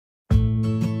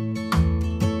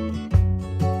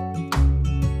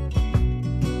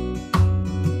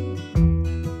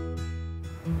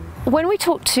When we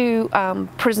talk to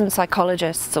prison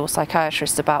psychologists or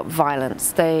psychiatrists about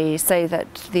violence, they say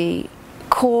that the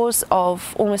cause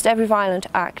of almost every violent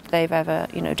act they've ever,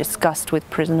 discussed with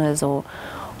prisoners or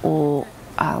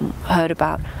heard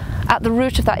about, at the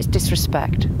root of that is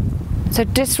disrespect. So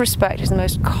disrespect is the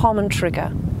most common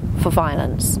trigger for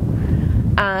violence,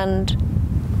 and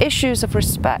issues of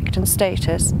respect and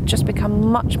status just become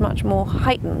much, much more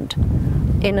heightened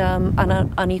in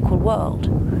an unequal world.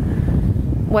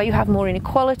 Where you have more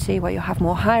inequality, where you have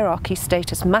more hierarchy,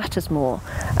 status matters more.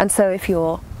 And so if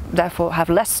you're therefore have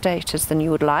less status than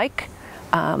you would like,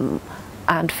 and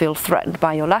feel threatened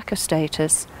by your lack of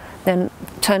status, then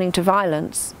turning to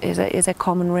violence is a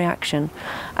common reaction.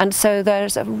 And so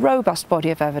there's a robust body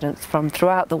of evidence from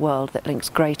throughout the world that links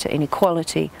greater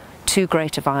inequality to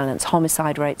greater violence.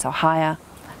 Homicide rates are higher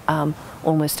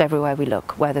almost everywhere we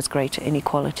look where there's greater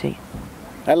inequality.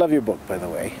 I love your book, by the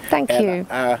way. Thank you.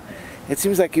 It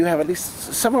seems like you have at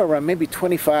least somewhere around maybe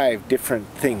 25 different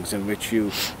things in which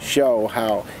you show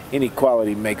how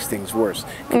inequality makes things worse.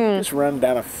 Can you just run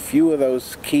down a few of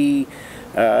those key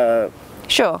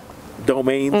Sure.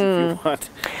 domains, if you want,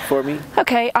 for me?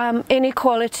 Okay,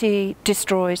 inequality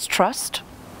destroys trust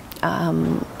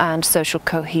and social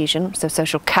cohesion, so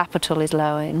social capital is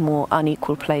lower in more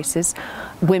unequal places.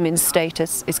 Women's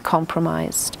status is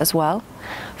compromised as well.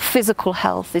 Physical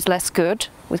health is less good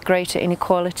with greater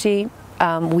inequality.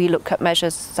 We look at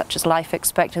measures such as life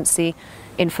expectancy,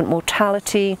 infant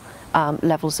mortality,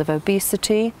 levels of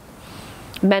obesity.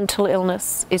 Mental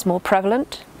illness is more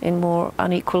prevalent in more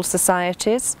unequal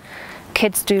societies.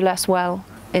 Kids do less well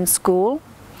in school.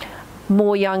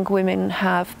 More young women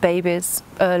have babies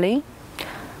early.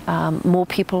 More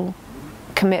people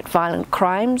commit violent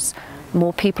crimes.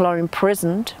 More people are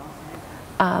imprisoned.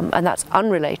 And that's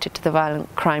unrelated to the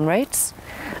violent crime rates.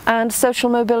 And social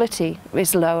mobility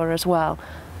is lower as well.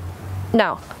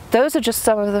 Now, those are just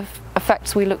some of the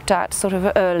effects we looked at sort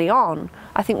of early on.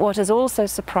 I think what has also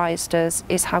surprised us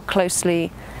is how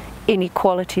closely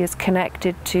inequality is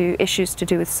connected to issues to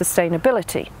do with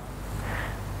sustainability.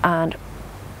 And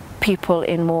people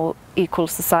in more equal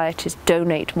societies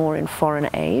donate more in foreign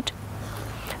aid.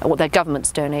 Well, their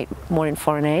governments donate more in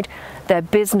foreign aid. Their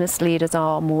business leaders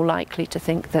are more likely to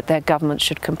think that their government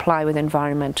should comply with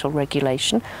environmental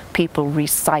regulation. People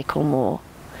recycle more.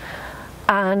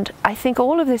 And I think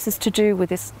all of this is to do with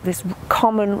this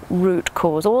common root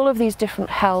cause. All of these different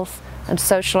health and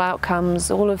social outcomes,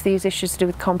 all of these issues to do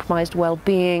with compromised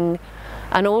well-being,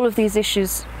 and all of these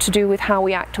issues to do with how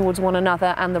we act towards one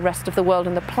another and the rest of the world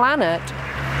and the planet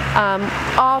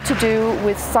are to do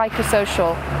with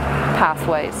psychosocial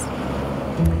pathways.